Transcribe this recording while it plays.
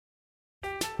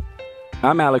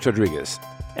I'm Alex Rodriguez.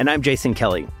 And I'm Jason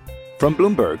Kelly. From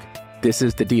Bloomberg, this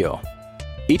is The Deal.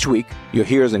 Each week, you'll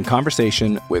hear us in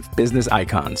conversation with business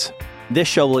icons. This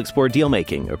show will explore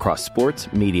deal-making across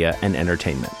sports, media, and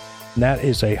entertainment. That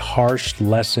is a harsh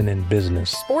lesson in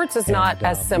business. Sports is not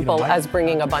as simple as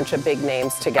bringing a bunch of big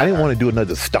names together. I didn't want to do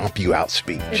another stomp you out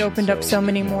speech. It opened up so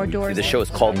many more doors. The show is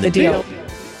called The Deal.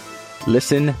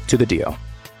 Listen to The Deal.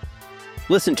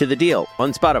 Listen to The Deal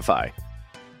on Spotify.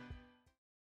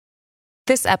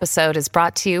 This episode is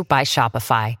brought to you by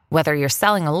Shopify. Whether you're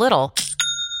selling a little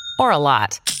or a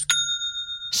lot,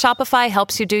 Shopify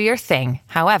helps you do your thing,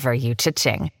 however you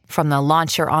cha-ching. From the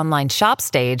launch your online shop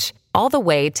stage, all the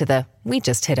way to the we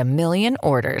just hit 1 million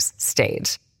orders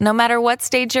stage. No matter what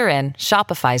stage you're in,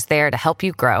 Shopify's there to help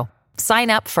you grow. Sign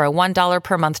up for a $1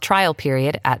 per month trial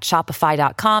period at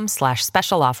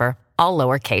shopify.com/special offer, all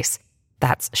lowercase.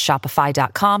 That's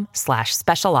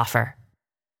shopify.com/special offer.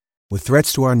 With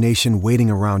threats to our nation waiting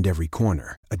around every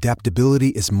corner, adaptability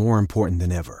is more important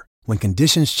than ever. When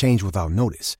conditions change without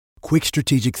notice, quick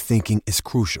strategic thinking is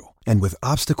crucial. And with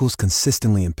obstacles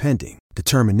consistently impending,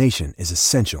 determination is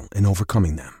essential in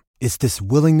overcoming them. It's this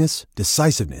willingness,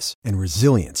 decisiveness, and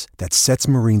resilience that sets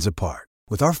Marines apart.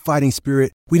 With our fighting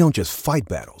spirit, we don't just fight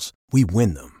battles, we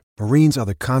win them. Marines are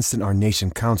the constant our nation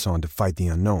counts on to fight the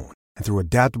unknown. And through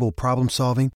adaptable problem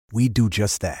solving, we do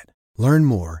just that. Learn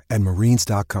more at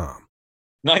marines.com.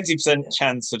 90%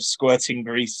 chance of squirting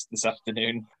grease this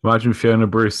afternoon. Imagine Fiona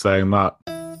Bruce saying that.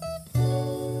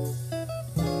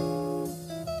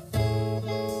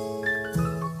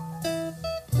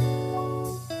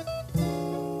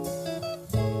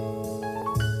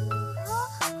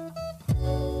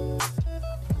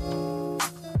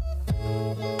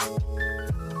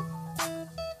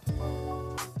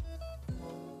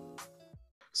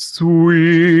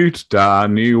 Sweet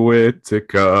Danny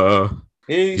Whittaker.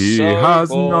 He so has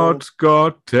bald. Not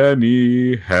got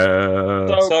any hair.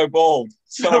 So bald.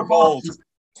 So bald.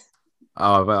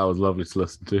 Oh, that was lovely to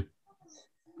listen to.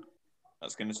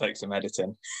 That's going to take some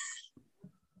editing.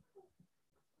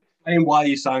 And why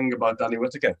you sang about Danny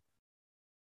Whittaker?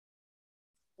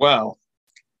 Well,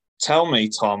 tell me,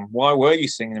 Tom, why were you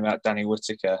singing about Danny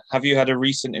Whittaker? Have you had a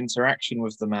recent interaction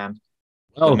with the man?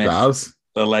 Oh, Daz.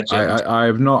 The legend. I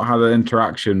have not had an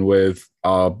interaction with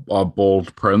our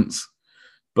bald prince,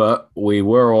 but we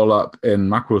were all up in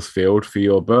Macclesfield for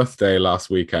your birthday last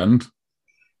weekend.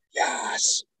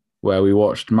 Yes. Where we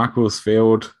watched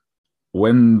Macclesfield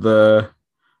win the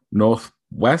North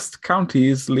West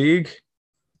Counties League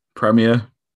Premier.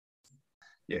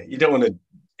 Yeah, you don't want to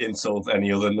insult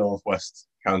any other North West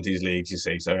Counties leagues, you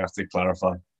see, so I have to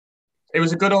clarify. It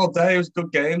was a good old day. It was a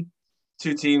good game.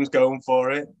 Two teams going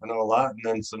for it and all that, and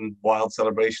then some wild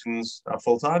celebrations at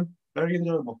full time. Very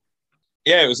enjoyable.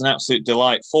 Yeah, it was an absolute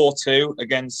delight. 4-2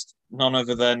 against none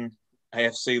other than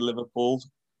AFC Liverpool.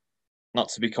 Not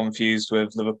to be confused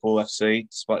with Liverpool FC,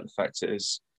 despite the fact it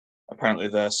is apparently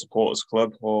their supporters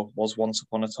club, or was once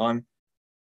upon a time.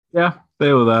 Yeah,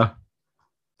 they were there.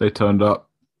 They turned up.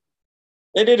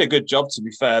 They did a good job, to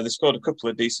be fair. They scored a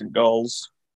couple of decent goals.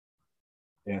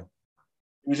 Yeah.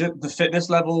 Was it the fitness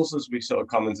levels, as we sort of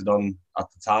commented on at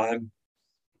the time?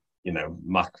 You know,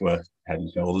 Mac were head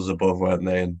and shoulders above, weren't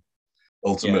they? And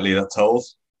ultimately that told.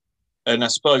 And I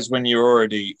suppose when you're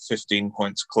already 15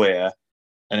 points clear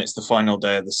and it's the final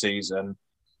day of the season,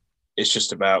 it's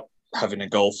just about having a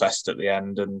goal fest at the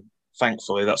end. And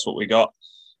thankfully, that's what we got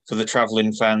for the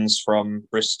travelling fans from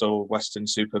Bristol,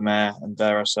 Weston-super-Mare, and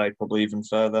dare I say, probably even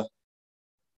further.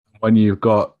 When you've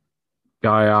got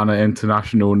Guyana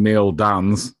International Neil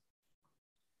Dans.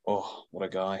 Oh, what a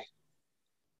guy.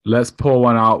 Let's pour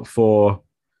one out for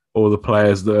all the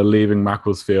players that are leaving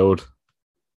Macclesfield,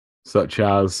 such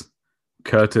as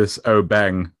Curtis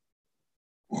Obeng,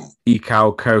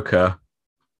 Ikao Coker,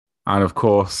 and of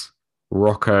course,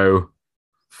 Rocco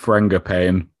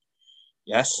Frengapane.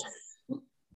 Yes.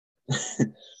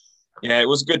 Yeah, it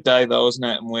was a good day though, wasn't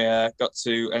it? And we got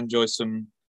to enjoy some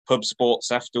pub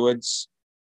sports afterwards.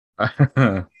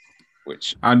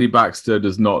 Which Andy Baxter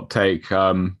does not take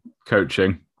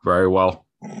coaching very well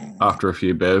after a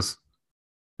few beers,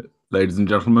 ladies and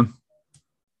gentlemen.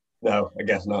 No, I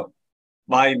guess not.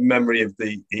 My memory of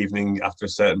the evening after a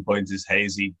certain point is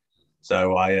hazy,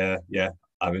 so I'm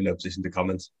in no position to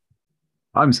comment.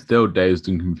 I'm still dazed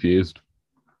and confused.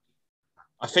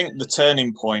 I think the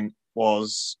turning point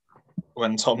was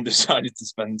when Tom decided to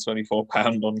spend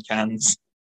 £24 on cans.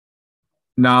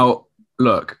 Now,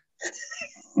 look,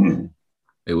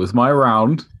 it was my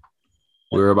round.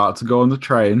 We were about to go on the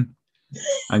train,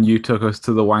 and you took us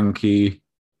to the wanky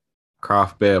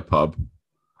craft beer pub.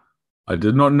 I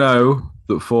did not know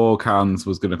that 4 cans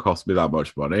was going to cost me that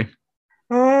much money.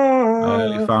 I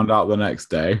only found out the next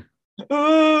day.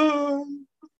 And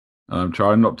I'm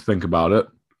trying not to think about it.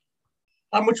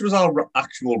 How much was our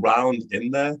actual round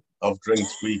in there of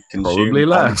drinks we consumed Probably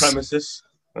less. on premises?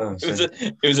 Oh,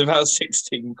 It was about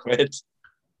 16 quid.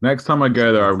 Next time I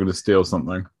go there, I'm going to steal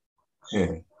something.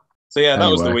 Yeah. So yeah, that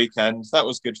was the Anyway. weekend. That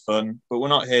was good fun. But we're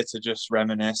not here to just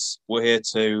reminisce. We're here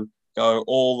to go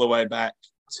all the way back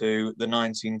to the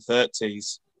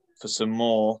 1930s for some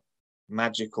more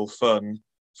magical fun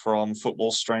from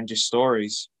football's strangest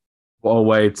stories. What a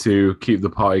way to keep the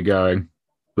party going,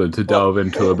 but to delve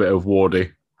into a bit of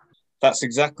Wardy. That's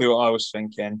exactly what I was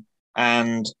thinking.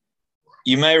 And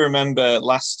you may remember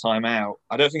last time out,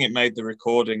 I don't think it made the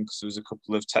recording because there was a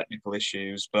couple of technical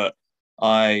issues, but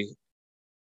I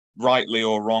rightly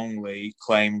or wrongly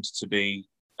claimed to be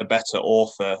a better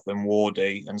author than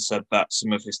Wardy and said that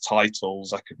some of his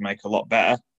titles I could make a lot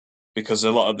better, because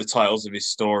a lot of the titles of his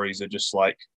stories are just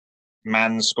like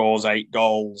man scores 8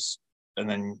 goals and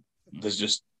then there's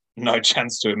just no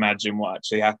chance to imagine what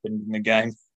actually happened in the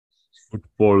game.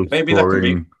 Football Maybe that could be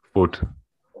scoring foot.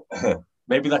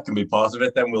 Maybe that can be part of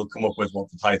it. Then we'll come up with what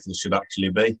the title should actually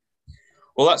be.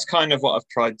 Well, that's kind of what I've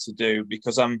tried to do,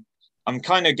 because I'm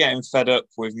kind of getting fed up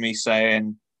with me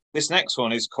saying this next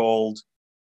one is called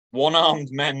One-Armed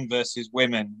Men versus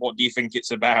Women. What do you think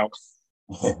it's about?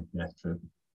 Yeah, true.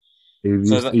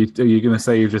 Are you going to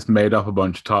say you've just made up a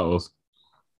bunch of titles?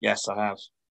 Yes, I have.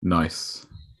 Nice.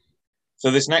 So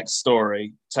this next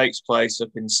story takes place up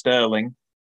in Stirling.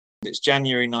 It's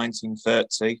January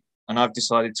 1930, and I've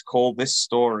decided to call this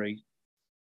story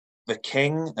The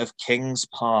King of Kings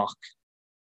Park.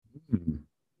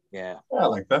 Yeah. I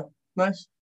like that. Nice.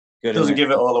 Good, Doesn't isn't it?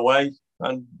 give it all away,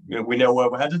 and we know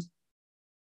where we're headed.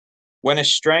 When a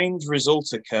strange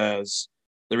result occurs,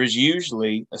 there is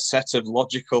usually a set of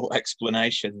logical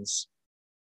explanations.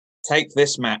 Take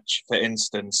this match, for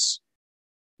instance.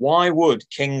 Why would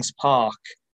Kings Park,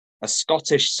 a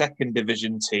Scottish second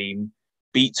division team,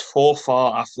 beat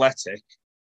Forfar Athletic,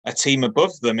 a team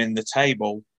above them in the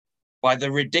table, by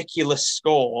the ridiculous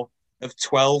score of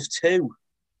 12-2?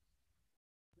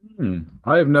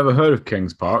 I have never heard of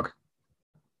Kings Park.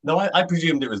 No, I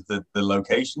presumed it was the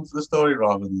location for the story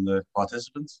rather than the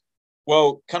participants.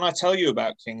 Well, can I tell you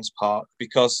about Kings Park?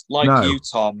 Because No. you,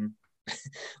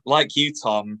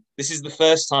 Tom, this is the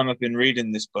first time I've been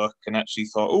reading this book and actually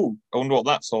thought, oh, I wonder what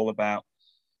that's all about.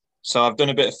 So I've done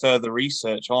a bit of further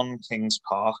research on Kings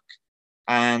Park,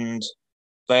 and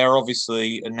they are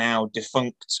obviously a now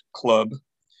defunct club.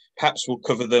 Perhaps we'll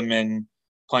cover them in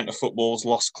Pint of Football's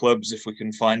Lost Clubs if we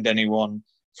can find anyone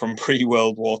from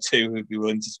pre-World War II who'd be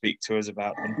willing to speak to us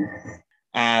about them.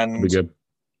 And That'd be good.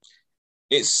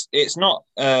 it's not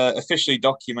officially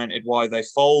documented why they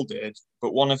folded,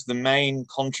 but one of the main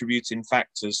contributing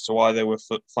factors to why they were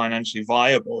financially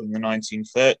viable in the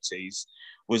 1930s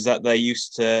was that they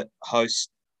used to host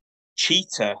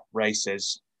cheetah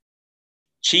races.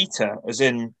 Cheetah, as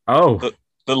in the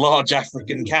large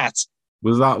African cat.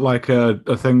 Was that like a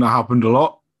thing that happened a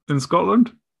lot in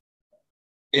Scotland?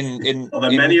 Are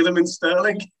there many of them in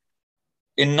Stirling?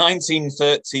 In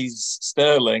 1930s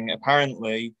Stirling,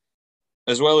 apparently,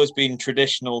 as well as being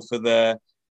traditional for the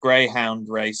greyhound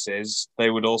races, they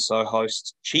would also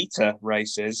host cheetah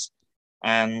races.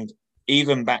 And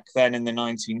even back then in the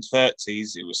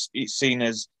 1930s, it's seen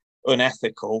as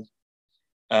unethical.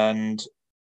 And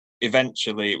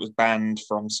eventually it was banned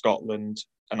from Scotland.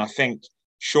 And I think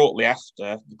shortly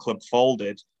after, the club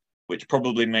folded, which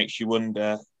probably makes you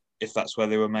wonder if that's where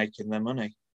they were making their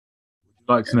money.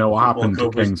 I'd like to know what happened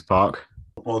to Kings Park.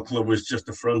 The football club was just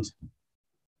the front.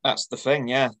 That's the thing,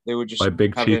 yeah. They were just By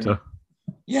Big Cheetah.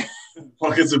 Yeah.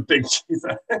 Pockets of Big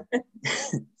Cheetah.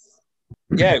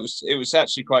 Yeah, it was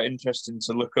actually quite interesting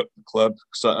to look up the club,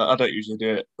 because I don't usually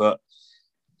do it. But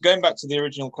going back to the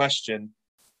original question,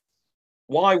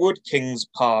 why would Kings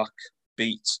Park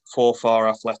beat Forfar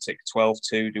Athletic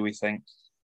 12-2, do we think?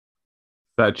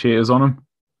 That cheaters on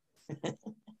them?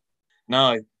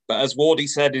 No, but as Wardy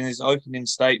said in his opening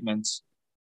statement,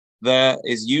 there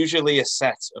is usually a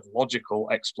set of logical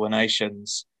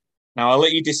explanations. Now, I'll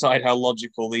let you decide how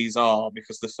logical these are,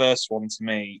 because the first one to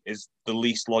me is the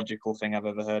least logical thing I've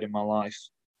ever heard in my life.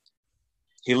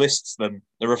 He lists them.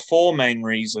 There are 4 main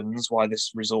reasons why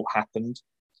this result happened.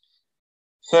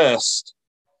 First,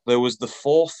 there was the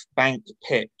Forth Bank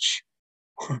pitch,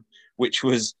 which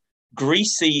was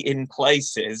greasy in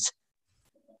places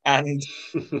and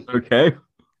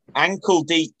ankle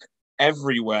deep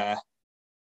everywhere,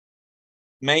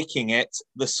 making it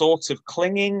the sort of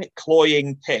clinging,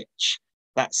 cloying pitch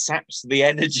that saps the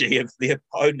energy of the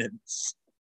opponents.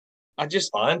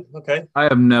 Fine, okay. I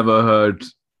have never heard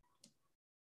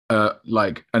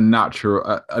like a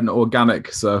natural, an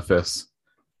organic surface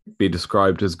be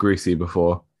described as greasy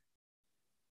before,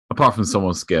 apart from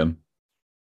someone's skin.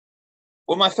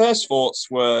 Well, my first thoughts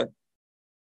were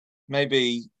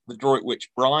maybe the Droitwich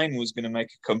brine was going to make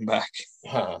a comeback.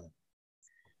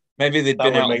 Maybe they'd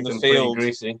been out on the field.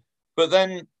 Greasy. But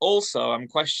then also I'm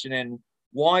questioning,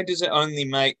 why does it only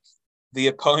make the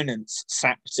opponents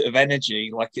sapped of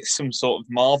energy like it's some sort of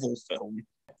Marvel film?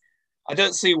 I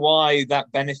don't see why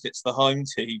that benefits the home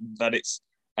team, that it's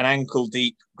an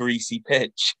ankle-deep, greasy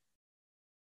pitch.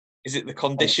 Is it the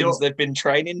conditions they've been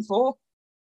training for?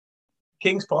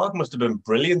 Kings Park must have been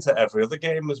brilliant at every other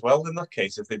game as well in that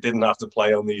case, if they didn't have to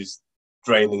play on these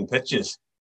draining pitches.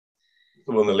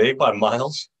 They won the league by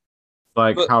miles.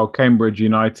 Like how Cambridge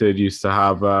United used to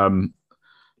have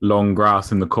long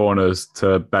grass in the corners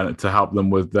to help them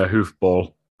with their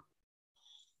hoofball.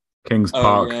 Kings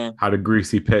Park had a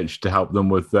greasy pitch to help them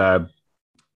with their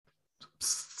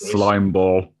slime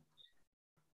ball.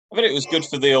 I bet it was good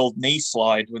for the old knee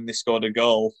slide when they scored a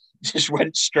goal. Just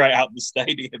went straight out the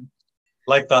stadium.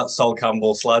 Like that Sol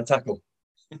Campbell slide tackle.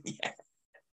 Yeah.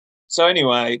 So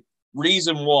anyway,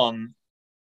 reason one,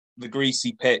 the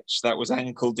greasy pitch that was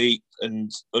ankle deep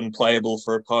and unplayable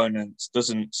for opponents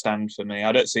doesn't stand for me.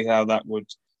 I don't see how that would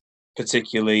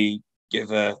particularly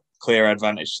give a clear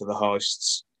advantage to the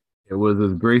hosts. It was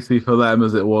as greasy for them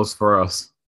as it was for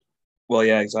us. Well,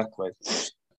 yeah, exactly.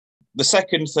 The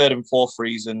second, third, and fourth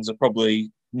reasons are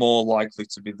probably more likely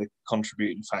to be the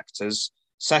contributing factors.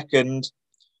 Second,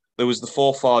 there was the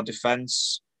 4-4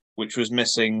 defence, which was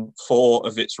missing 4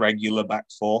 of its regular back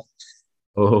 4.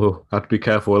 Oh, had to be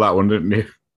careful with that one, didn't you?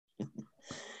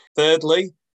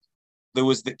 Thirdly, there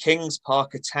was the Kings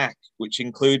Park attack, which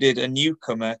included a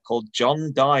newcomer called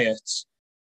John Diet.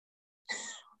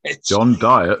 John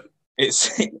Diet?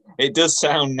 It does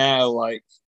sound now like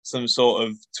some sort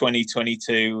of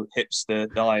 2022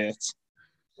 hipster diet.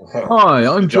 Hi,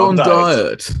 I'm John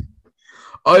Diet.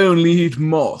 I only eat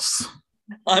moss.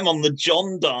 I'm on the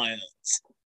John Diet.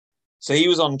 So he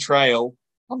was on trial.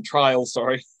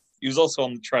 He was also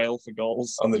on the trail for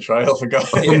goals. On the trail for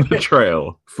goals. On the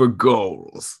trail for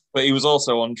goals. But he was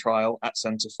also on trial at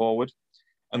centre forward.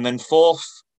 And then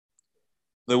fourth,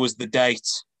 there was the date.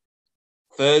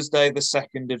 Thursday, the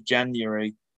 2nd of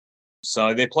January.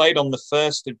 So they played on the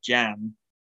 1st of Jan,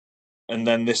 and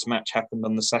then this match happened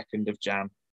on the 2nd of Jan.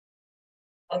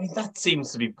 I mean, that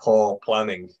seems to be poor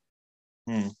planning.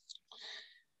 I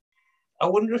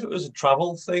wonder if it was a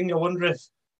travel thing. I wonder if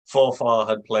 4-4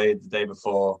 had played the day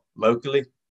before locally.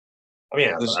 I mean,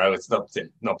 I don't know. It's not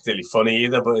particularly funny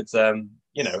either, but it's,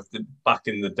 back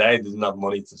in the day, they didn't have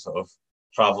money to sort of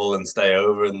travel and stay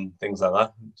over and things like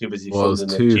that. Too busy funding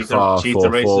the cheetah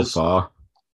races. 4-4.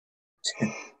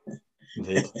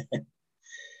 Indeed.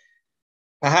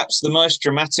 Perhaps the most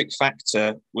dramatic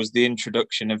factor was the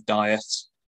introduction of Diet.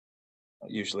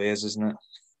 That usually is, isn't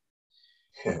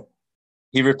it?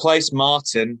 He replaced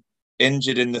Martin,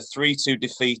 injured in the 3-2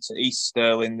 defeat at East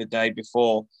Stirling the day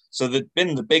before. So there'd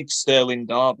been the big Stirling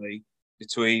derby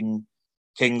between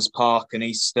Kings Park and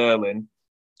East Stirling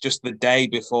just the day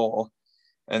before.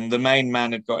 And the main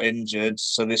man had got injured.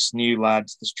 So this new lad,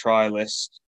 this trialist,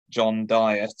 John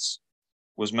Diet,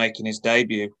 was making his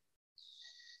debut.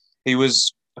 He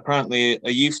was apparently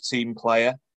a youth team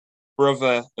player,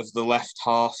 brother of the left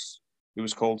half, who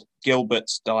was called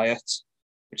Gilbert Diet,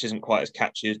 which isn't quite as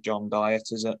catchy as John Diet,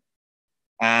 is it?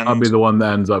 And I'll be the one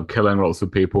that ends up killing lots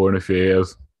of people in a few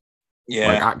years. Yeah.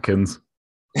 Like Atkins.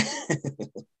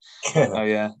 Oh,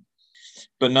 yeah.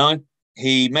 But no,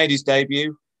 he made his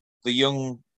debut, the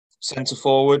young centre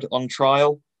forward on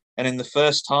trial, and in the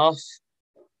first half,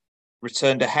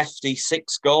 returned a hefty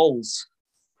 6 goals.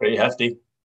 Pretty hefty.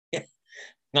 Yeah.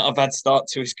 Not a bad start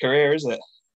to his career, is it?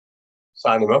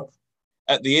 Sign him up.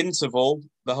 At the interval,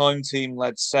 the home team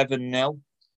led 7-0.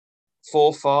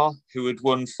 4-4, who had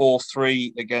won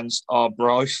 4-3 against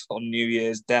Arbroath on New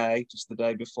Year's Day, just the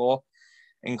day before,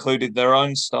 included their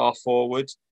own star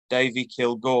forward, Davy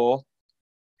Kilgore,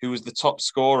 who was the top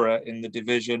scorer in the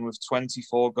division with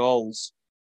 24 goals,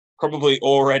 probably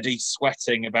already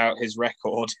sweating about his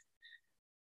record.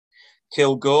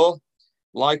 Kilgore,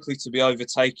 likely to be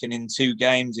overtaken in 2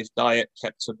 games if Diet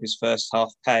kept up his first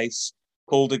half pace,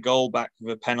 pulled a goal back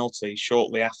with a penalty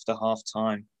shortly after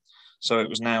half-time. So it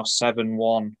was now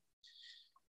 7-1.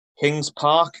 Kings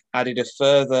Park added a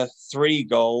further 3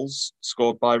 goals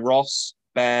scored by Ross,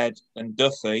 Baird and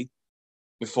Duffy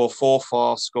before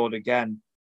 4-4 scored again.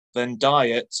 Then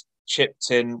Diet chipped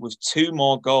in with 2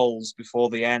 more goals before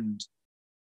the end.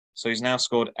 So he's now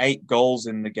scored 8 goals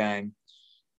in the game.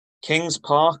 Kings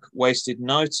Park wasted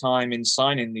no time in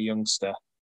signing the youngster.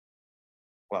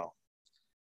 Well,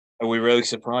 are we really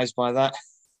surprised by that?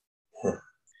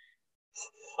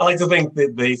 I like to think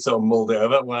that they sort of mulled it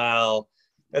over. Well,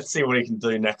 let's see what he can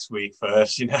do next week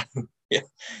first, Yeah.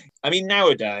 I mean,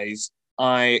 nowadays,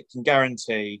 I can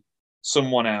guarantee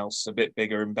someone else a bit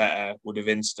bigger and better would have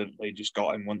instantly just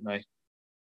got him, wouldn't they?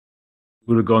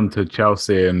 Would have gone to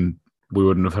Chelsea and we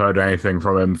wouldn't have heard anything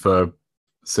from him for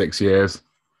 6 years.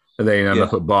 And then he ended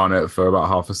up at Barnet for about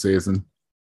half a season.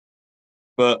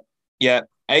 But yeah,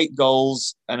 8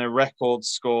 goals and a record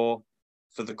score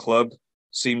for the club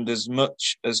seemed as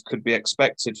much as could be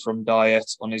expected from Diet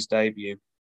on his debut.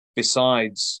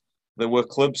 Besides, there were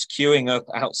clubs queuing up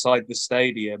outside the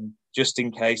stadium just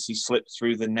in case he slipped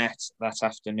through the net that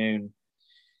afternoon.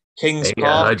 Kings Park.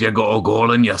 I heard you got a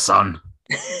goal in your son.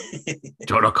 Do you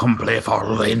want to come play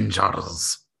for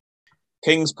Rangers?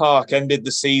 Kings Park ended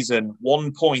the season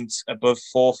 1 point above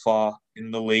Forfar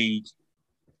in the league.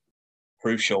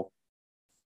 Crucial.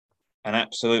 An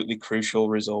absolutely crucial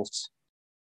result.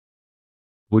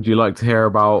 Would you like to hear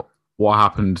about what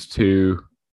happened to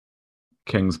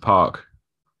Kings Park?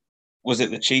 Was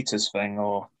it the cheaters thing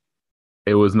or?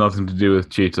 It was nothing to do with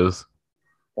cheaters.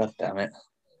 God damn it.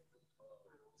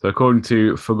 So according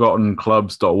to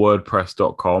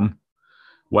forgottenclubs.wordpress.com,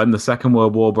 when the Second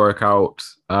World War broke out,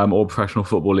 all professional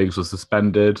football leagues were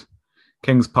suspended.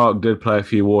 Kings Park did play a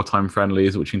few wartime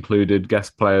friendlies, which included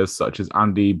guest players such as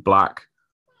Andy Black,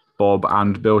 Bob,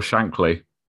 and Bill Shankly.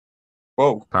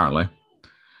 Whoa. Apparently.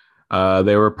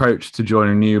 They were approached to join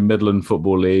a new Midland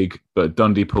Football League, but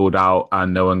Dundee pulled out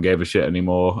and no one gave a shit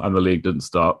anymore, and the league didn't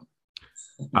start.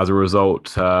 As a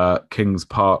result, Kings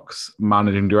Park's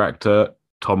managing director,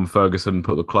 Tom Ferguson,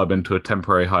 put the club into a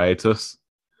temporary hiatus.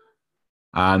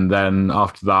 And then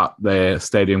after that, the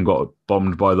stadium got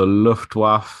bombed by the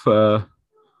Luftwaffe. That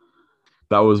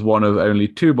was one of only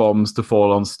 2 bombs to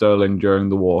fall on Stirling during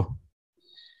the war.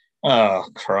 Oh,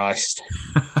 Christ.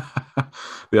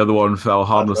 The other one fell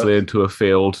harmlessly into a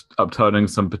field, upturning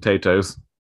some potatoes.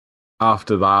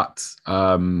 After that,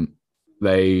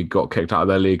 they got kicked out of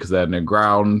their league because they had no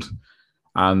ground.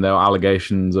 And there were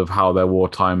allegations of how their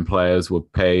wartime players were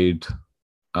paid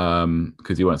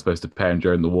because you weren't supposed to pay them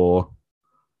during the war.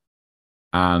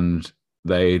 And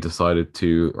they decided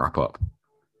to wrap up.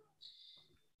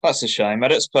 That's a shame. I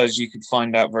don't suppose you could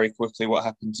find out very quickly what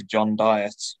happened to John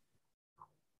Diet.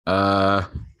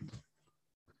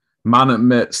 Man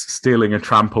admits stealing a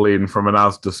trampoline from an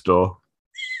Asda store.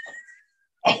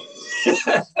 I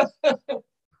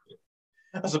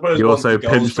suppose he also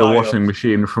pinched a washing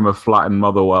machine from a flattened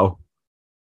Motherwell.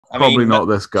 Probably not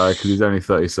this guy because he's only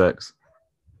 36.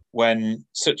 When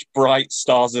such bright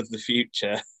stars of the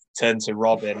future turn to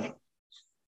Robin.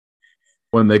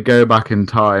 When they go back in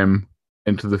time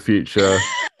into the future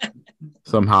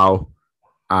somehow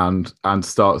and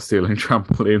start stealing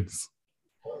trampolines.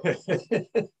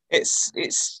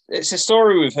 It's a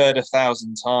story we've heard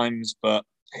 1,000 times, but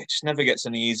it just never gets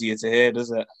any easier to hear,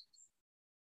 does it?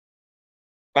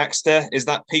 Baxter, is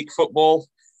that peak football?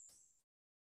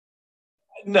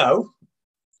 No,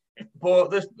 but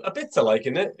there's a bit to like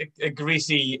in it. A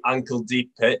greasy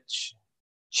ankle-deep pitch.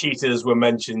 Cheaters were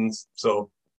mentioned so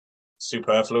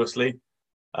superfluously.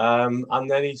 And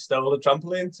then he stole a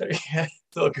trampoline, so yeah,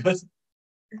 it's all good.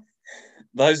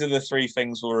 Those are the 3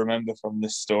 things we'll remember from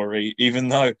this story, even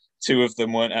though 2 of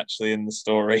them weren't actually in the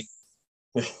story.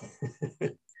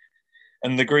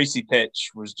 And the greasy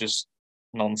pitch was just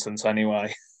nonsense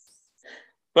anyway.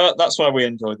 But that's why we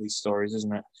enjoy these stories,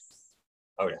 isn't it?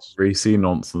 Oh, yes. Greasy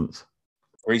nonsense.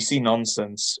 Greasy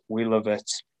nonsense. We love it.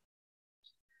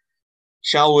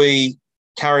 Shall we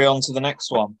carry on to the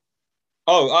next one?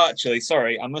 Oh, actually,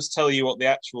 sorry. I must tell you what the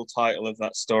actual title of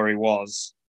that story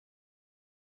was,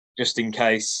 just in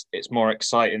case it's more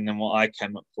exciting than what I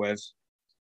came up with.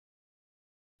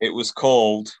 It was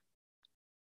called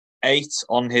 8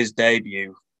 on his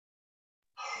debut.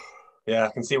 Yeah,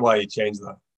 I can see why you changed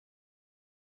that.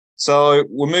 So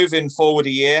we're moving forward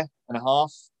 1.5 years.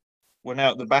 We're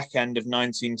now at the back end of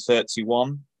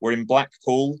 1931. We're in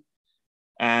Blackpool,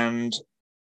 and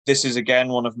this is again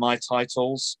one of my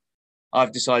titles.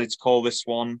 I've decided to call this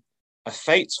one A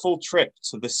Fateful Trip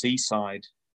to the Seaside,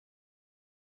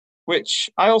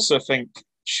 which I also think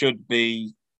should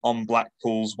be on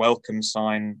Blackpool's welcome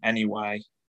sign anyway.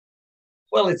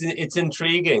 Well, it's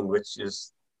intriguing, which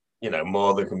is,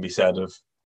 more than can be said of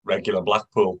regular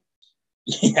Blackpool.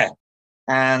 Yeah,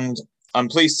 and I'm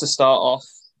pleased to start off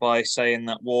by saying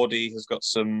that Wardy has got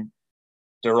some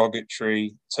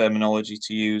derogatory terminology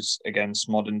to use against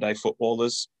modern day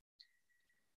footballers.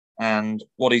 And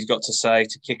what he's got to say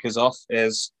to kick us off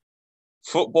is,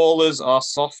 Footballers are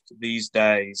soft these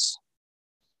days.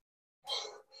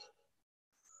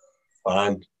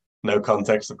 Fine. No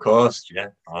context, of course. Yeah,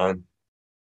 fine.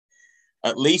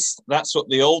 At least that's what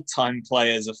the old-time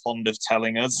players are fond of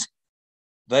telling us.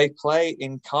 They play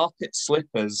in carpet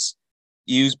slippers,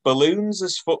 use balloons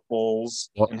as footballs,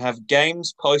 and have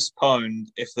games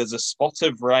postponed if there's a spot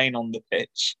of rain on the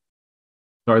pitch.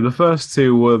 Sorry, the first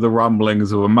two were the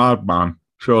ramblings of a madman,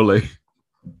 surely.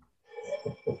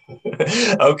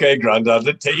 Okay, Grandad,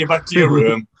 let's take you back to your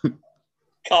room.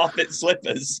 Carpet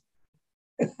slippers.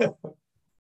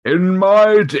 In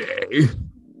my day,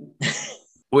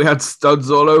 we had studs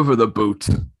all over the boot.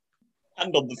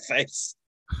 And on the face.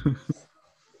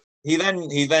 He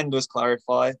then does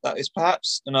clarify that is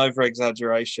perhaps an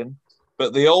over-exaggeration,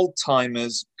 but the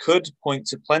old-timers could point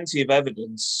to plenty of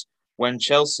evidence when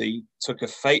Chelsea took a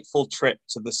fateful trip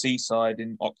to the seaside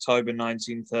in October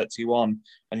 1931.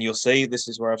 And you'll see this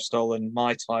is where I've stolen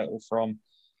my title from.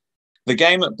 The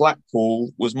game at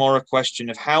Blackpool was more a question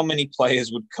of how many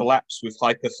players would collapse with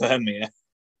hypothermia.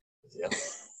 Yeah.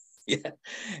 Yeah,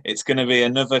 it's going to be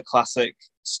another classic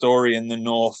story in the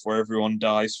north where everyone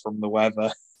dies from the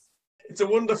weather. It's a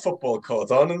wonder football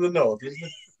caught on in the north,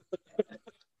 isn't it?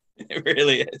 It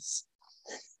really is.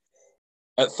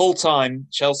 At full time,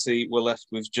 Chelsea were left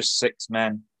with just 6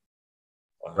 men.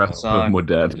 The rest of them were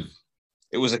dead.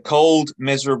 It was a cold,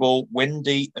 miserable,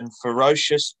 windy, and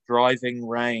ferocious driving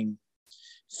rain.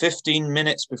 15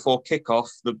 minutes before kickoff,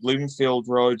 the Bloomfield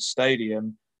Road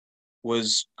Stadium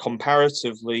was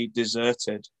comparatively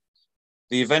deserted.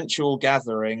 The eventual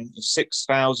gathering of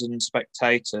 6,000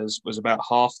 spectators was about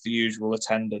half the usual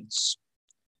attendance.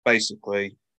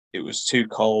 Basically, it was too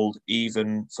cold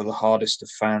even for the hardest of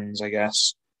fans, I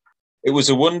guess. It was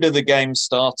a wonder the game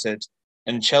started,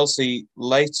 and Chelsea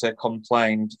later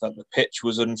complained that the pitch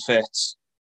was unfit.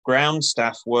 Ground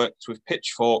staff worked with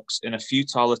pitchforks in a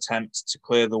futile attempt to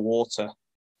clear the water.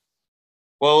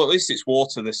 Well, at least it's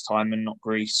water this time and not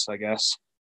grease, I guess.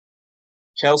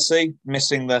 Chelsea,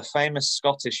 missing their famous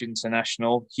Scottish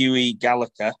international, Hughie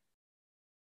Gallagher,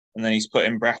 and then he's put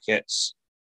in brackets,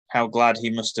 how glad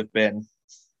he must have been.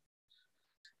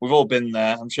 We've all been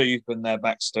there. I'm sure you've been there,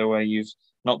 Baxter, where you've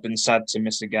not been sad to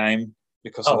miss a game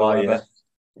because of the weather.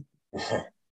 Yeah.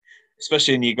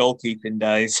 Especially in your goalkeeping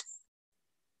days.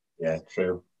 Yeah,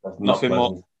 true. That's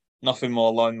nothing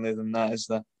more lonely than that, is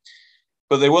there?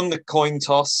 But they won the coin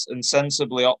toss and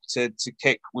sensibly opted to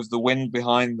kick with the wind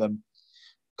behind them.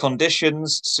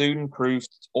 Conditions soon proved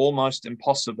almost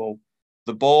impossible.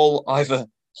 The ball either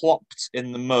plopped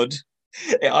in the mud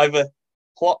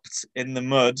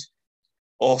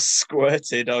or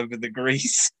squirted over the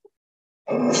grease.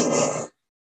 Oh,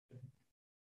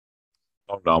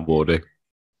 down, Wardy.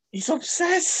 He's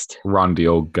obsessed. Randy,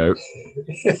 old goat.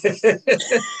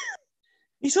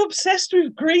 He's obsessed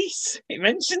with grease. He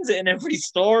mentions it in every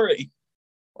story.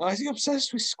 Why is he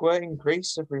obsessed with squirting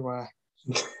grease everywhere?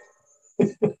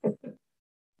 It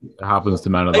happens to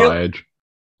men of that age.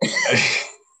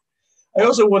 I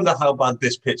also wonder how bad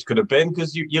this pitch could have been,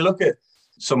 because you look at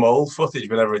some old footage,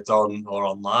 whenever it's on or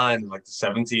online, like the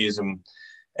 70s and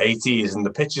 80s, and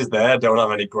the pitches there don't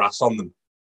have any grass on them.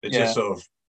 They're just sort of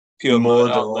pure mud,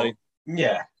 aren't they?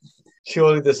 Yeah.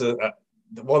 Surely there's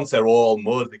once they're all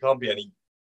mud, there can't be any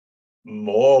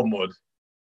more mud.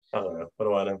 I don't know. What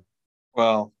do I know?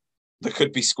 Well, there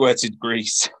could be squirted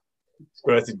grease.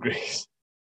 Squirted grease.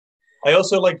 I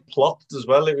also like plopped as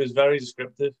well. It was very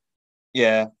descriptive.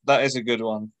 Yeah, that is a good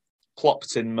one.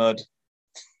 Plopped in mud.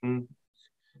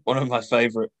 One of my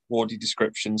favourite Wardy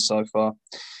descriptions so far.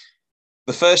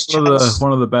 The first chance...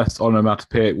 One of the best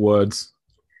onomatopoeic words.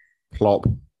 Plop.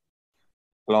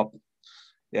 Plop.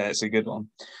 Yeah, it's a good one.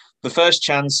 The first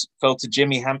chance fell to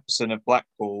Jimmy Hampson of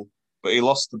Blackpool, but he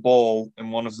lost the ball in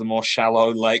one of the more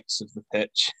shallow lakes of the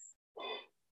pitch.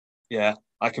 Yeah,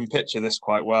 I can picture this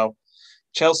quite well.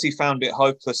 Chelsea found it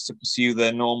hopeless to pursue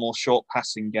their normal short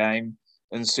passing game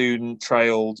and soon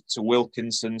trailed to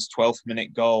Wilkinson's 12th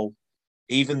minute goal.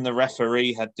 Even the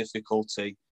referee had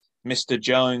difficulty. Mr.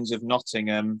 Jones of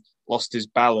Nottingham lost his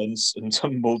balance and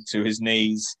tumbled to his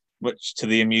knees, much to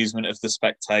the amusement of the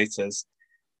spectators.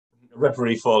 The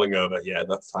referee falling over, yeah,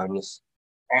 that's timeless.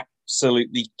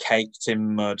 Absolutely caked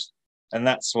in mud. And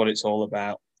that's what it's all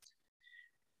about.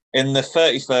 In the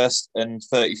 31st and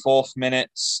 34th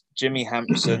minutes, Jimmy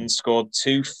Hampson scored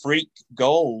 2 freak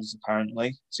goals,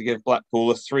 apparently, to give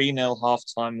Blackpool a 3-0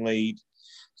 half-time lead.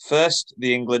 First,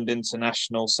 the England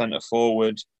international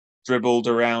centre-forward dribbled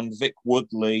around Vic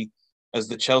Woodley as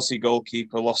the Chelsea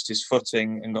goalkeeper lost his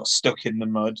footing and got stuck in the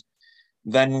mud.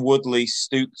 Then Woodley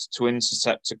stooped to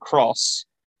intercept a cross,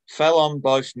 fell on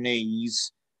both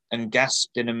knees, and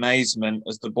gasped in amazement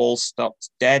as the ball stopped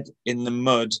dead in the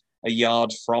mud a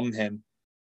yard from him.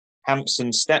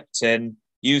 Hampson stepped in,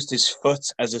 used his foot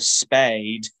as a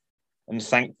spade, and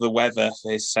thanked the weather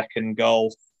for his second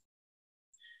goal.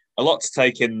 A lot to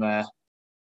take in there.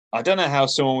 I don't know how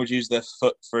someone would use their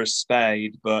foot for a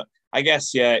spade, but I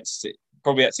guess, it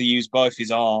probably had to use both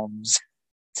his arms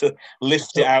to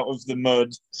lift it out of the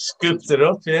mud. Scooped it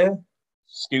up, yeah.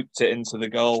 Scooped it into the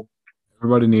goal.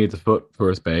 Everybody needs a foot for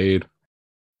a spade.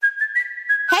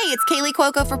 Hey, it's Kaylee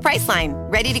Cuoco for Priceline.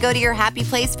 Ready to go to your happy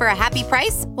place for a happy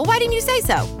price? Well, why didn't you say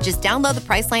so? Just download the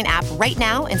Priceline app right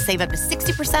now and save up to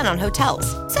 60% on hotels.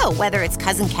 So whether it's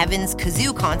Cousin Kevin's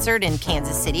Kazoo Concert in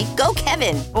Kansas City, go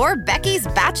Kevin, or Becky's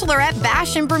Bachelorette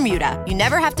Bash in Bermuda, you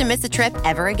never have to miss a trip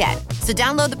ever again. So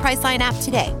download the Priceline app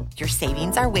today. Your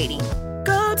savings are waiting.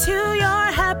 Go to your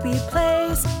happy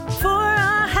place for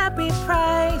a happy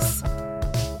price.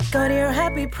 Go to your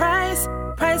happy price,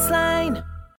 Priceline.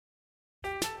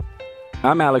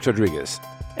 I'm Alex Rodriguez.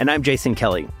 And I'm Jason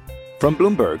Kelly. From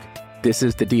Bloomberg, this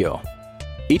is The Deal.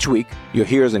 Each week, you'll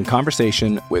hear us in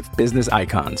conversation with business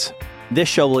icons. This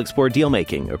show will explore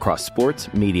deal-making across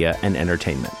sports, media, and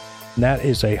entertainment. That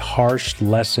is a harsh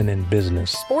lesson in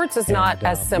business. Sports is not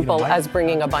as simple as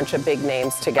bringing a bunch of big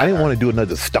names together. I didn't want to do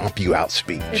another stomp you out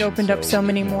speech. It opened up so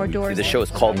many more doors. The show is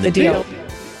called The Deal.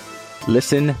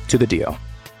 Listen to The Deal.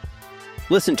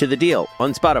 Listen to The Deal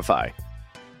on Spotify.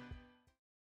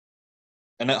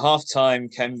 And at half-time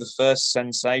came the first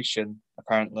sensation,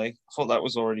 apparently. I thought that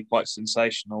was already quite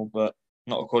sensational, but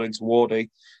not according to Wardy.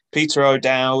 Peter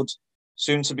O'Dowd,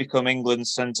 soon to become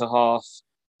England's centre-half,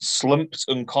 slumped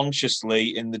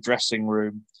unconsciously in the dressing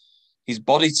room. His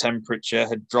body temperature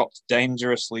had dropped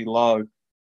dangerously low.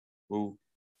 Ooh.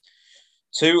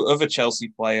 Two other Chelsea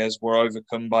players were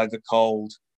overcome by the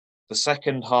cold. The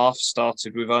second half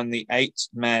started with only 8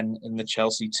 men in the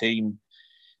Chelsea team.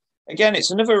 Again,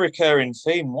 it's another recurring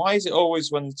theme. Why is it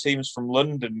always when the teams from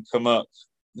London come up,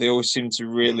 they always seem to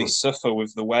really suffer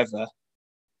with the weather?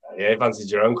 Yeah, you've answered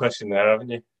your own question there, haven't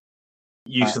you?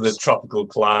 Used to the tropical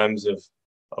climes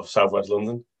of southwest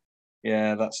London.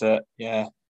 Yeah, that's it. Yeah.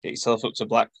 Get yourself up to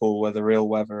Blackpool where the real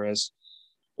weather is,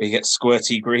 where you get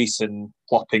squirty grease and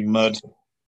plopping mud.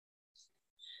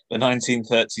 The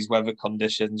 1930s weather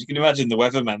conditions. You can imagine the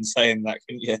weatherman saying that,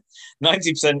 couldn't you?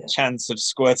 90% chance of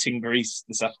squirting grease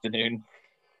this afternoon.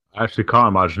 I actually can't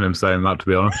imagine him saying that, to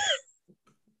be honest.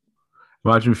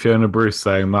 Imagine Fiona Bruce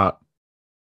saying that.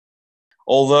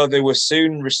 Although they were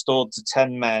soon restored to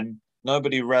 10 men,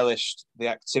 nobody relished the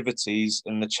activities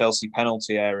in the Chelsea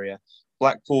penalty area.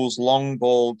 Blackpool's long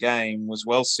ball game was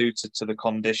well suited to the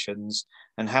conditions,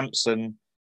 and Hampson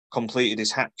completed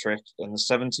his hat-trick in the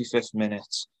 75th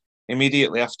minute.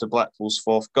 Immediately after Blackpool's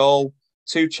fourth goal,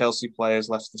 2 Chelsea players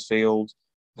left the field.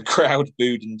 The crowd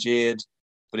booed and jeered,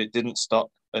 but it didn't stop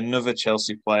another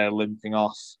Chelsea player limping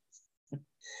off.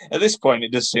 At this point,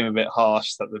 it does seem a bit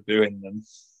harsh that they're booing them.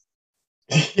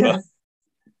 Yeah.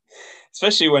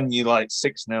 Especially when you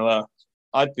 6-0 up.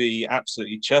 I'd be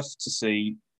absolutely chuffed to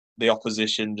see the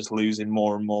opposition just losing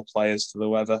more and more players to the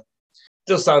weather. It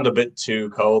does sound a bit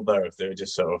too cold there if they were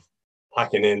just sort of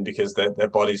packing in because their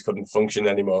bodies couldn't function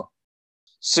anymore.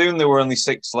 Soon there were only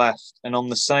 6 left, and on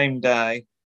the same day,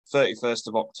 31st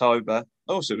of October,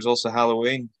 so it was also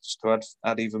Halloween, just to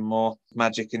add even more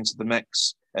magic into the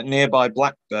mix. At nearby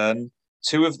Blackburn,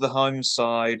 2 of the home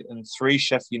side and 3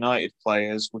 Sheffield United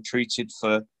players were treated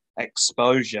for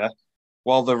exposure,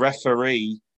 while the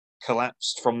referee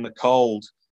collapsed from the cold.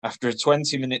 After a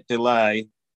 20-minute delay,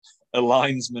 a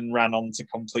linesman ran on to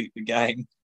complete the game.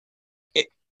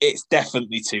 It's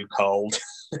definitely too cold.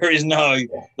 There is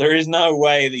no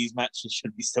way these matches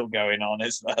should be still going on,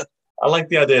 is there? I like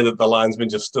the idea that the linesman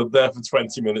just stood there for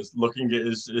 20 minutes looking at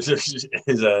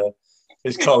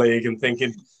his colleague and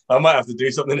thinking, I might have to do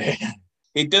something here.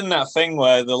 He'd done that thing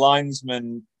where the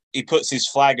linesman, he puts his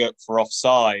flag up for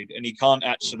offside and he can't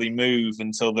actually move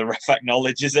until the ref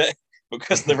acknowledges it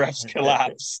because the ref's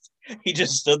collapsed. He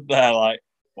just stood there like,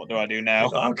 what do I do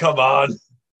now? Oh, come on.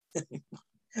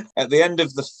 At the end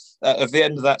of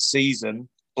that season,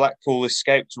 Blackpool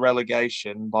escaped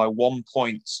relegation by 1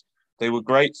 point. They were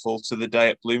grateful to the day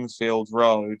at Bloomfield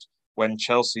Road when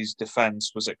Chelsea's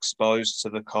defence was exposed to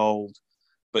the cold.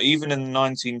 But even in the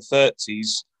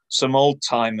 1930s, some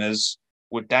old-timers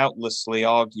were doubtlessly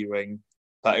arguing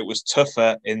that it was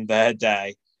tougher in their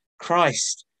day.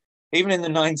 Christ, even in the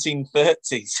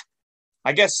 1930s.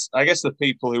 I guess the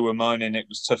people who were moaning it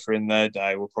was tougher in their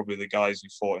day were probably the guys who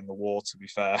fought in the war, to be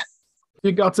fair.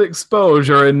 You got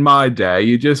exposure in my day,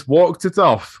 you just walked it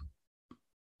off.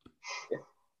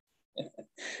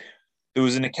 There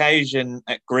was an occasion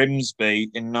at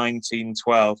Grimsby in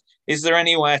 1912. Is there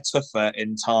anywhere tougher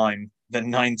in time than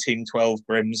 1912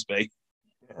 Grimsby?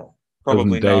 Yeah.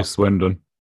 Probably Dave not. Swindon.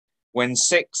 When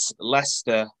 6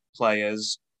 Leicester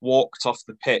players walked off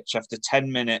the pitch after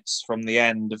 10 minutes from the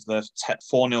end of the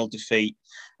 4-0 defeat,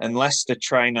 and Leicester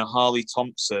trainer Harley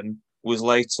Thompson was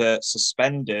later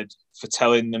suspended for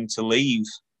telling them to leave.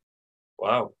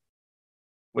 Wow.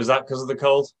 Was that because of the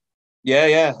cold?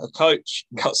 Yeah. A coach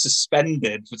got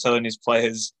suspended for telling his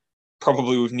players,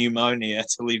 probably with pneumonia,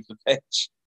 to leave the pitch.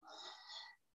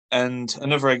 And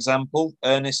another example,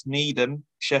 Ernest Needham,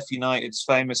 Sheffield United's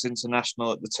famous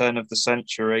international at the turn of the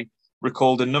century,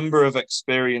 recalled a number of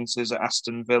experiences at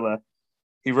Aston Villa.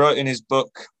 He wrote in his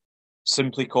book,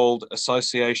 simply called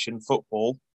Association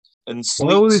Football, and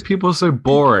why are all these people so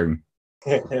boring?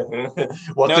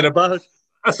 What's it about?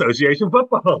 Association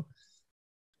football.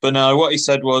 But no, what he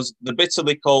said was, the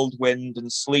bitterly cold wind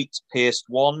and sleet pierced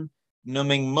one,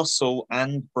 numbing muscle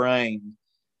and brain.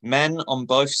 Men on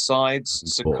both sides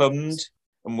succumbed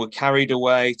and were carried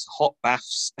away to hot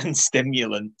baths and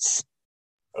stimulants.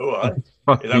 Oh, right.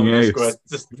 Is that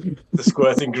when the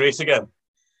squirting grease again?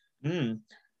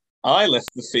 I left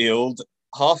the field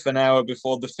half an hour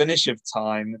before the finish of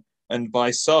time, and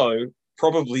by so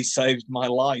probably saved my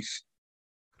life.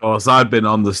 Of course, I've been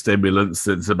on the stimulants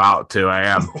since about 2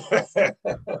 a.m.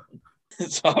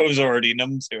 So I was already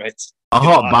numb to it. A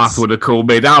hot bath would have cooled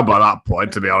me down by that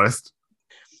point, to be honest.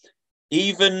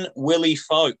 Even Willie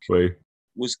Folk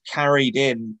was carried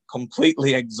in,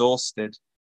 completely exhausted.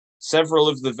 Several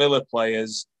of the Villa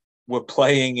players were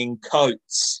playing in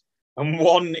coats, and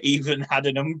one even had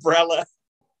an umbrella.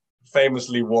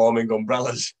 Famously warming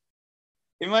umbrellas.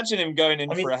 Imagine him going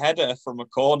in for a header from a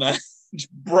corner, just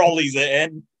brollies it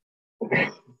in.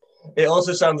 It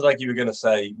also sounded like you were going to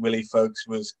say Willie Folks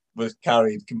was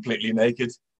carried completely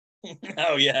naked.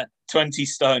 Oh, yeah. 20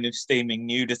 stone of steaming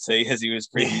nudity, as he was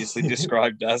previously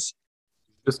described as.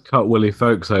 Just cut Willie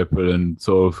Folks open and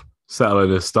sort of settle in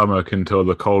his stomach until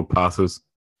the cold passes.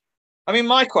 I mean,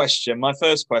 my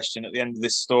first question at the end of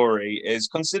this story is,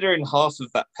 considering half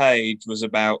of that page was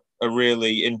about a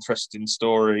really interesting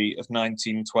story of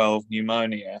 1912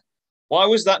 pneumonia, why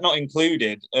was that not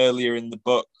included earlier in the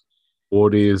book?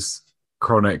 Wardy's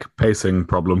chronic pacing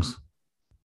problems.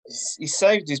 He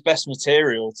saved his best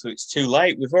material till it's too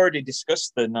late. We've already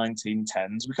discussed the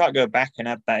 1910s. We can't go back and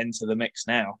add that into the mix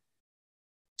now.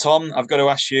 Tom, I've got to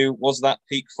ask you, was that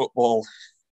peak football?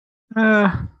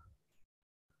 It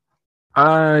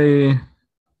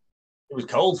was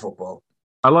cold football.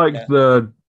 I liked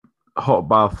the hot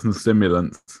baths and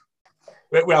stimulants.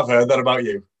 We have heard that about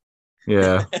you.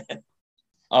 Yeah.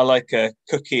 I like a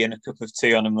cookie and a cup of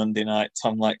tea on a Monday night.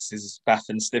 Tom likes his bath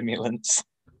and stimulants.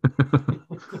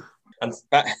 And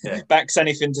backs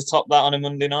anything to top that on a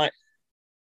Monday night?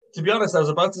 To be honest, I was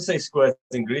about to say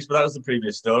squirting grease, but that was the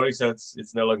previous story, so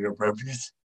it's no longer appropriate.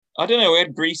 I don't know. We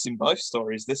had grease in both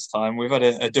stories this time. We've had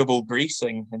a double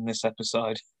greasing in this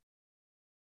episode.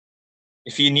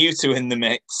 If you're new to In the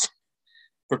Mix,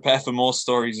 prepare for more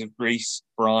stories of Grease,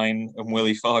 Brine, and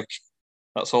Willie Fogg.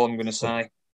 That's all I'm going to say.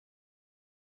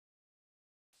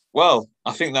 Well,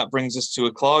 I think that brings us to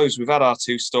a close. We've had our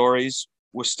 2 stories.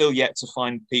 We're still yet to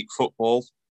find peak football,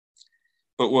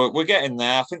 but we're getting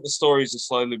there. I think the stories are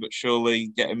slowly but surely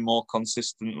getting more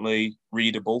consistently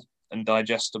readable and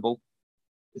digestible.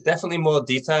 It's definitely more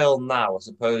detailed now, I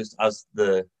suppose, as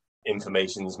the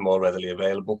information is more readily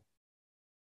available.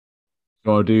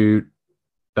 You want to do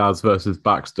Daz versus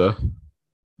Baxter?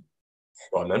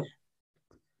 Go on then.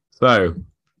 So,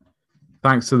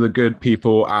 thanks to the good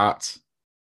people at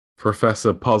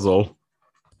Professor Puzzle,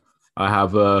 I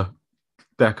have a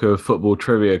deck of football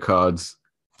trivia cards.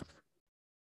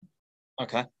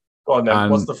 Okay. Go on then.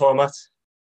 And, what's the format?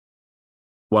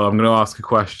 Well, I'm going to ask a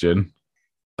question,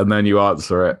 and then you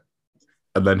answer it,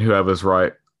 and then whoever's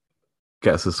right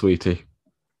gets a sweetie.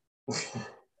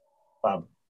 Fab.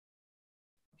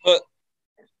 But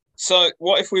so,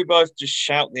 what if we both just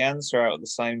shout the answer out at the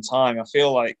same time? I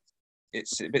feel like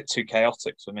it's a bit too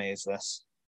chaotic for me. Is this?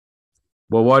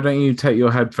 Well, why don't you take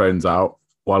your headphones out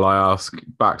while I ask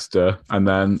Baxter, and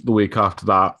then the week after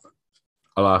that,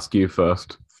 I'll ask you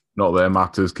first. Not that it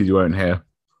matters because you won't hear.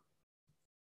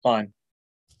 Fine.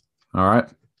 All right.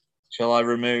 Shall I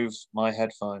remove my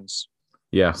headphones?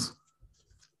 Yes.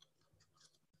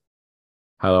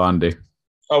 Hello, Andy.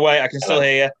 Oh, wait, I can still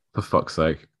hear you. For fuck's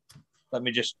sake. Let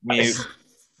me just mute.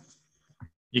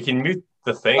 You can mute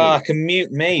the thing. Oh, I can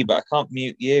mute me, but I can't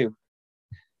mute you.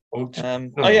 Oh,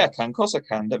 yeah, I can. Of course I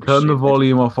can. Turn the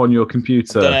volume off on your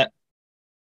computer. I've done it.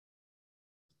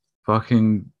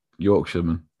 Fucking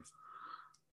Yorkshireman.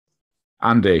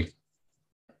 Andy,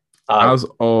 as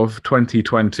of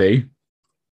 2020,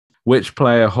 which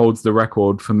player holds the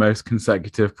record for most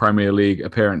consecutive Premier League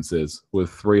appearances with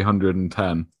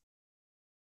 310?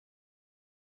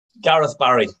 Gareth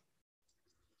Barry.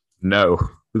 No.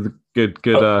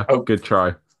 Good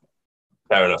try.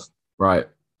 Fair enough. Right,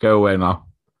 go away now.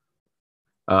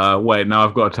 Wait, now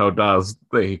I've got to tell Daz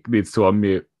that he needs to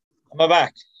unmute. Am I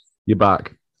back? You're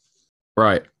back.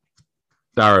 Right.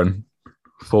 Darren,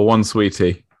 for one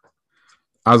sweetie.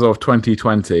 As of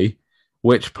 2020,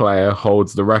 which player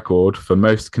holds the record for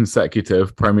most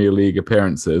consecutive Premier League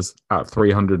appearances at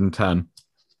 310?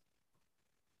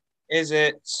 Is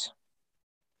it...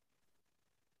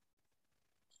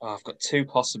 Oh, I've got two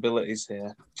possibilities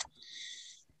here.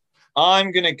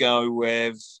 I'm going to go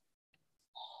with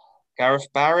Gareth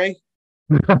Barry.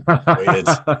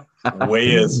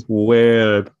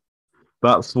 Weird.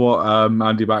 That's what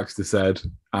Andy Baxter said,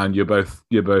 and you're both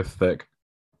thick.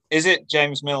 Is it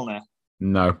James Milner?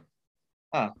 No.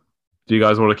 Oh. Do you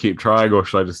guys want to keep trying, or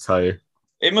should I just tell you?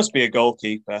 It must be a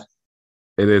goalkeeper.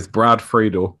 It is Brad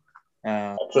Friedel.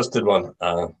 Trusted one.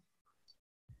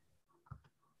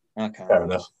 Okay. Fair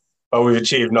enough. Oh, we've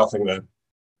achieved nothing then.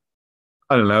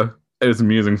 I don't know. It was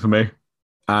amusing for me.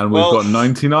 And we've got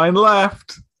 99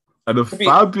 left and a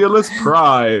fabulous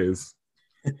prize.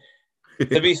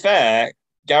 To be fair,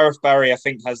 Gareth Barry, I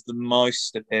think, has the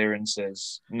most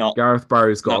appearances. Gareth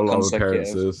Barry's got a lot of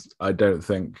appearances. I don't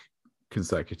think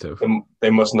consecutive.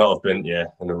 They must not have been,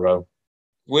 in a row.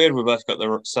 Weird, we both got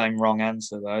the same wrong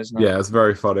answer, though, isn't it? Yeah, it's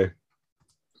very funny.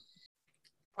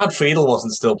 Brad Friedel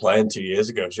wasn't still playing 2 years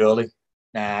ago, surely?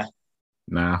 Nah.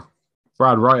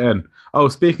 Brad, write in. Oh,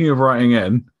 speaking of writing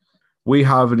in, we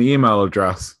have an email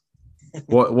address.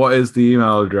 What is the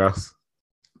email address?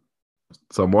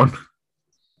 Someone?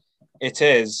 It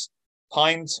is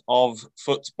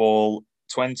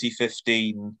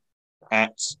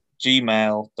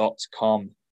pintoffootball2015@gmail.com.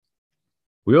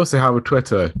 We also have a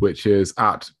Twitter, which is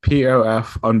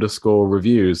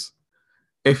 @POF_reviews.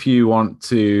 If you want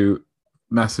to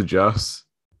message us,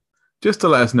 just to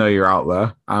let us know you're out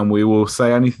there, and we will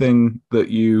say anything that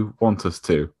you want us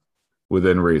to,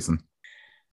 within reason.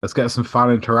 Let's get some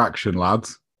fan interaction,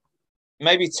 lads.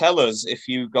 Maybe tell us if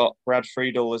you got Brad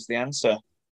Friedel as the answer.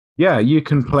 Yeah, you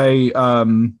can play.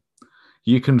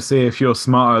 You can see if you're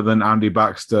smarter than Andy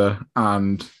Baxter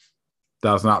and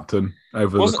Daz Napton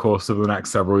over the course of the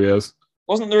next several years.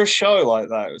 Wasn't there a show like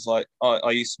that? It was like,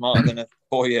 are you smarter than a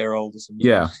 4-year-old or something?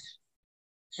 Yeah.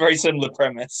 Very similar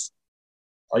premise.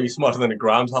 Are you smarter than a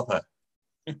groundhopper?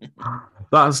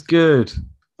 That's good.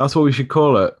 That's what we should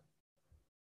call it.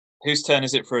 Whose turn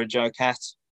is it for a joke hat?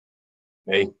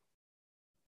 Me.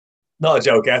 Not a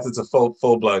joke hat, it's a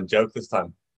full-blown joke this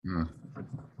time. Mm.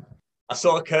 I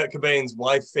saw Kurt Cobain's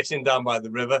wife fishing down by the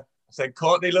river. I said,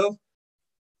 Courtney, love?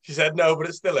 She said, no, but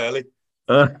it's still early.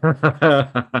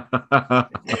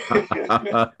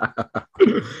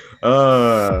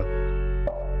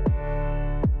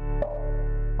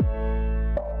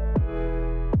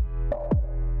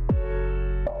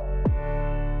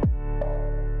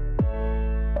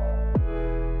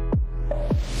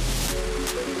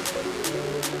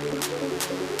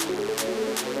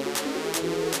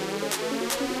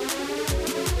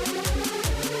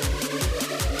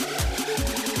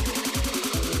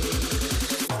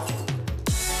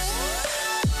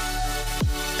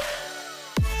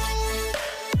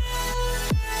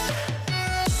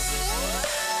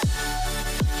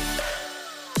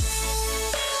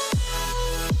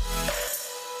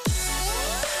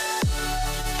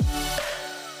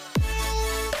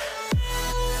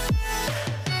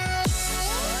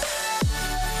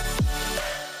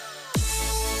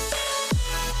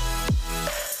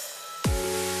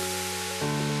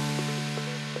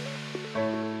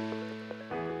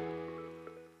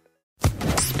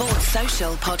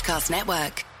 Social Podcast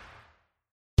Network.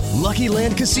 Lucky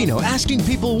Land Casino, asking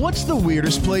people, what's the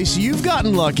weirdest place you've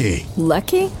gotten lucky?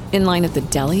 Lucky? In line at the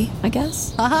deli, I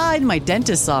guess? Aha, in my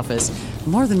dentist's office.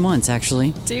 More than once,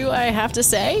 actually. Do I have to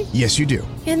say? Yes, you do.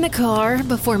 In the car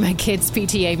before my kids'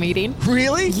 PTA meeting.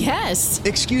 Really? Yes.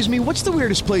 Excuse me, what's the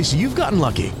weirdest place you've gotten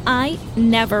lucky? I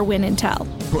never win and tell.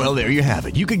 Well, there you have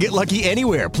it. You can get lucky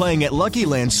anywhere, playing at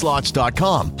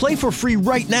LuckyLandSlots.com. Play for free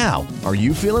right now. Are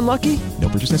you feeling lucky? No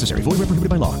purchase necessary. Void where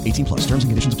prohibited by law. 18+. Terms and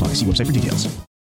conditions apply. See website for details.